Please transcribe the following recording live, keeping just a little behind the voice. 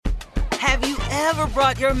Have you ever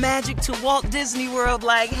brought your magic to Walt Disney World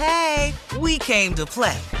like, hey, we came to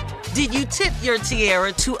play? Did you tip your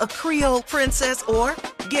tiara to a Creole princess or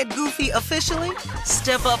get goofy officially?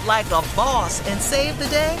 Step up like a boss and save the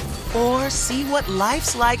day? Or see what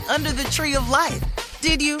life's like under the tree of life?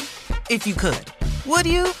 Did you? If you could. Would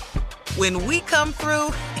you? When we come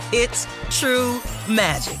through, it's true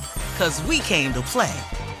magic. 'Cause we came to play.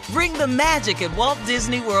 Bring the magic at Walt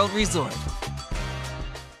Disney World Resort.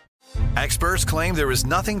 Experts claim there is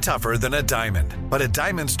nothing tougher than a diamond. But at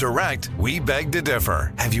Diamonds Direct, we beg to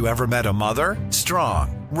differ. Have you ever met a mother?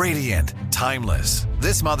 Strong, radiant, timeless.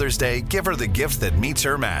 This Mother's Day, give her the gift that meets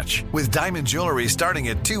her match. With diamond jewelry starting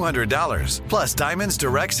at $200. Plus Diamonds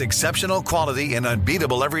Direct's exceptional quality and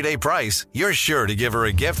unbeatable everyday price, you're sure to give her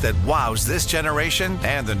a gift that wows this generation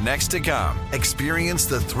and the next to come. Experience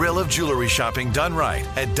the thrill of jewelry shopping done right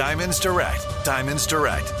at Diamonds Direct. Diamonds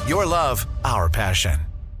Direct. Your love, our passion.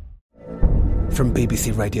 From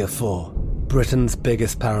BBC Radio 4, Britain's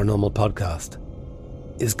biggest paranormal podcast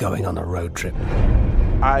is going on a road trip.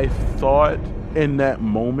 I thought in that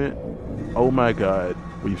moment, oh my God,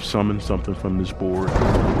 we've summoned something from this board.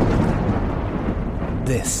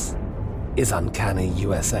 This is Uncanny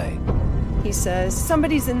USA. He says,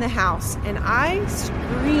 somebody's in the house, and I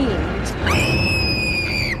screamed.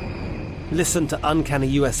 Listen to Uncanny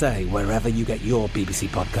USA wherever you get your BBC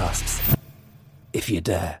podcasts, if you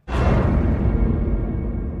dare.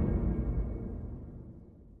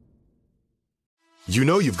 You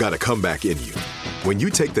know you've got a comeback in you. When you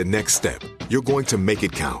take the next step, you're going to make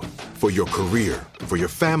it count. For your career, for your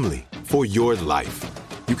family, for your life.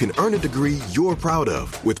 You can earn a degree you're proud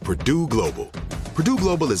of with Purdue Global. Purdue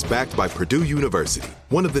Global is backed by Purdue University,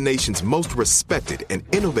 one of the nation's most respected and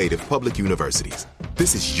innovative public universities.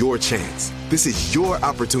 This is your chance. This is your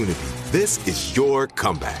opportunity. This is your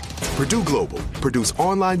comeback. Purdue Global, Purdue's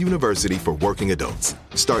online university for working adults.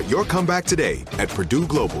 Start your comeback today at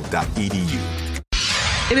purdueglobal.edu.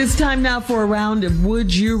 It is time now for a round of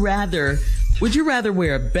Would You Rather. Would you rather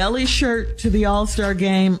wear a belly shirt to the All-Star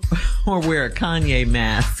game or wear a Kanye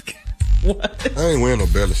mask? What? I ain't wearing no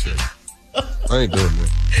belly shirt. I ain't doing that.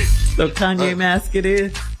 So Kanye mask it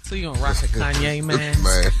is? So you gonna rock a Kanye mask?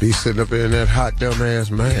 Man, be sitting up in that hot dumbass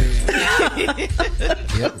mask.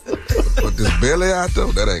 Yep. But this belly out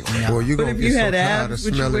though, that ain't. Yeah. Boy, you But gonna if get you so had tired abs, of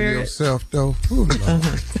would you smelling wear it? yourself though. Ooh,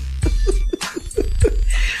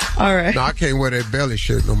 All right. No, I can't wear that belly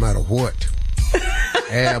shirt no matter what.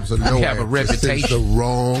 Abs or no You have a abs. reputation. It's the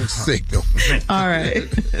wrong signal. All right.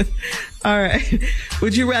 All right.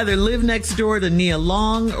 Would you rather live next door to Nia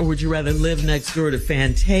Long or would you rather live next door to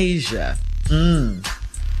Fantasia? Junior?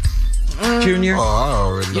 Oh, I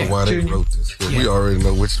already know why Junior. they wrote this. We already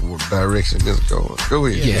know which direction this is going. Go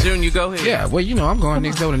ahead. Yeah. Junior, go ahead. Yeah, well, you know, I'm going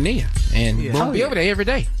next door to Nia. And we'll be over there every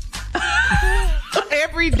day.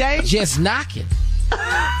 Every day? Just knocking.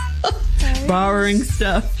 Borrowing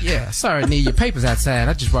stuff. Yeah, sorry, Nia, your paper's outside.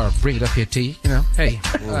 I just want to bring it up here to you. You know, hey,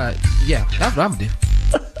 yeah, that's what I'm going to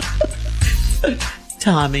do.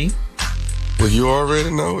 Tommy. Well, you already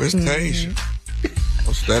know it's Tasia.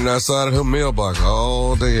 I'm standing outside of her mailbox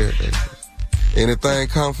all day, every day. Anything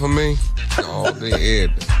come for me? All day,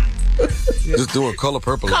 every day. Just doing color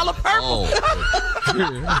purple. Color purple. All day.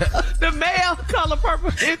 The mail, color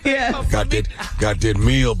purple. Yeah. Got that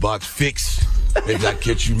mailbox fixed. Maybe I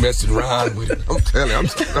catch you messing around with it. I'm telling you,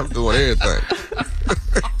 I'm doing everything.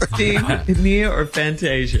 Steve, Nia or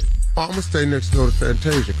Fantasia? I'm going to stay next door to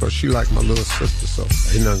Fantasia because she like my little sister, so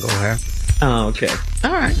ain't nothing going to happen. Oh, okay.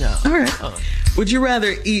 All right. No. All right. Would you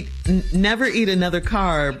rather never eat another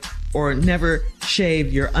carb or never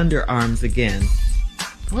shave your underarms again?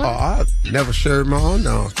 What? Oh, I never shaved my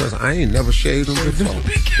underarms because I ain't never shaved them before.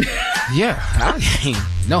 Yeah, I ain't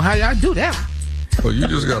know how y'all do that one. Well, you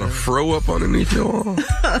just got a fro up underneath your arm?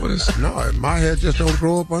 No, my hair just don't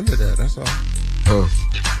grow up under that, that's all.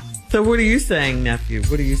 So what are you saying, nephew?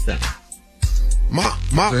 What are you saying? The hell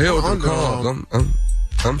with the carbs.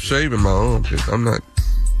 I'm shaving my armpits. I'm not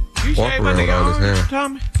walking around with all this hair.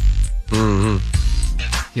 Tommy? Mm-hmm.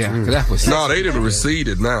 Yeah, that was... No, they didn't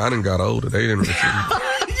receded now. I done got older. They didn't recede.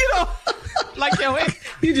 You know, like your head.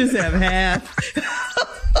 You just have half.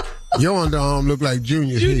 Your underarm look like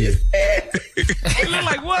Junior's head. You look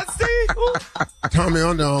like what, Steve? Tommy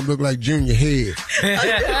underarm look like Junior head.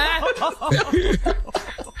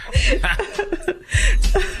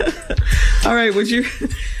 All right, would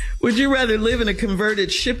you rather live in a converted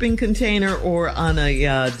shipping container or on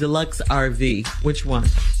a deluxe RV? Which one?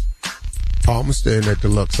 Oh, I'm gonna stay in that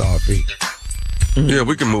deluxe RV. Mm-hmm. Yeah,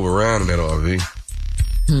 we can move around in that RV.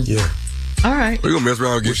 Mm-hmm. Yeah. All right. We're gonna mess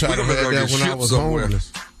around and get shipped somewhere.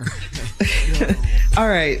 All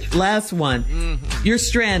right, last one. Mm-hmm. You're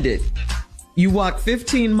stranded. You walk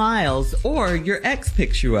 15 miles or your ex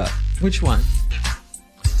picks you up. Which one?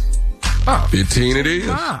 Oh, 15 it is.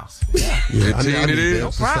 Miles. Yeah, 15 I need it is.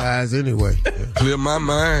 exercise anyway. Yeah. Clear my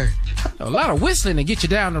mind. A lot of whistling to get you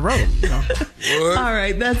down the road. You know. All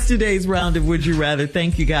right, that's today's round of Would You Rather.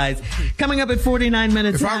 Thank you, guys. Coming up at 49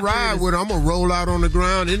 minutes. If I ride with her, I'm going to roll out on the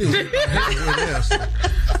ground anyway.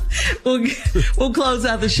 We'll close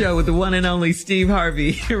out the show with the one and only Steve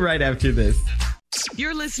Harvey right after this.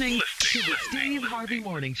 You're listening to the Steve Harvey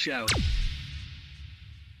Morning Show.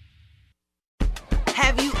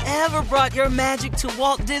 Have you ever brought your magic to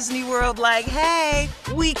Walt Disney World like, hey,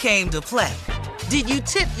 we came to play? Did you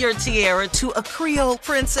tip your tiara to a Creole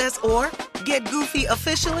princess or get goofy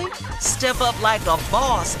officially? Step up like a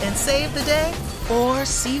boss and save the day? Or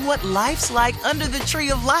see what life's like under the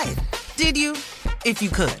tree of life? Did you? If you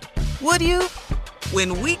could. Would you?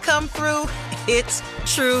 When we come through, it's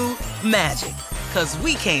true magic. 'Cause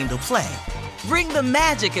we came to play. Bring the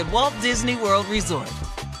magic at Walt Disney World Resort.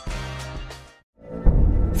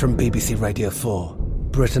 From BBC Radio 4,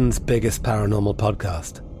 Britain's biggest paranormal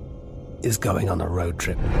podcast is going on a road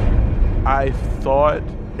trip. I thought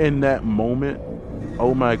in that moment,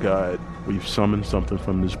 oh my God, we've summoned something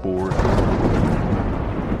from this board.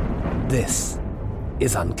 This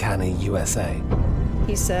is Uncanny USA.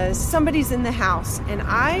 He says, somebody's in the house, and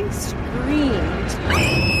I screamed.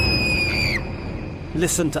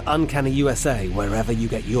 Listen to Uncanny USA wherever you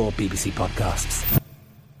get your BBC podcasts,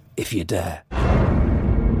 if you dare.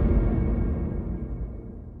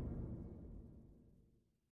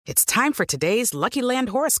 It's time for today's Lucky Land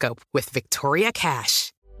horoscope with Victoria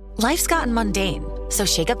Cash. Life's gotten mundane, so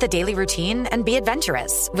shake up the daily routine and be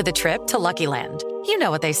adventurous with a trip to Lucky Land. You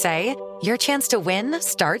know what they say, your chance to win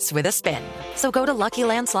starts with a spin. So go to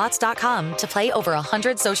LuckyLandSlots.com to play over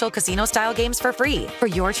 100 social casino-style games for free for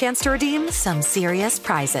your chance to redeem some serious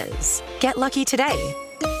prizes. Get lucky today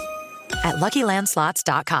at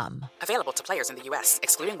LuckyLandSlots.com. Available to players in the U.S.,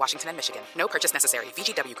 excluding Washington and Michigan. No purchase necessary.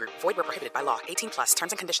 VGW Group. Void where prohibited by law. 18+.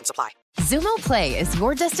 Terms and conditions apply. Xumo Play is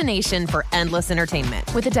your destination for endless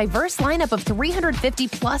entertainment. With a diverse lineup of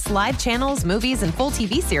 350-plus live channels, movies, and full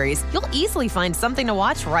TV series, you'll easily find something to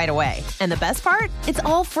watch right away. And the best part? It's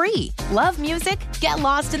all free. Love music? Get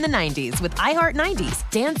lost in the 90s with iHeart 90s.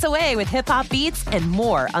 Dance away with hip-hop beats and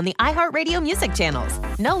more on the iHeartRadio music channels.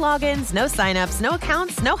 No logins, no signups, no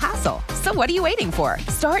accounts, no hassle. So what are you waiting for?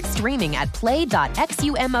 Start streaming at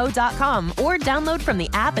play.xumo.com or download from the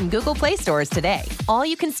app and Google Play stores today. All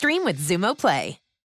you can stream with Xumo Play.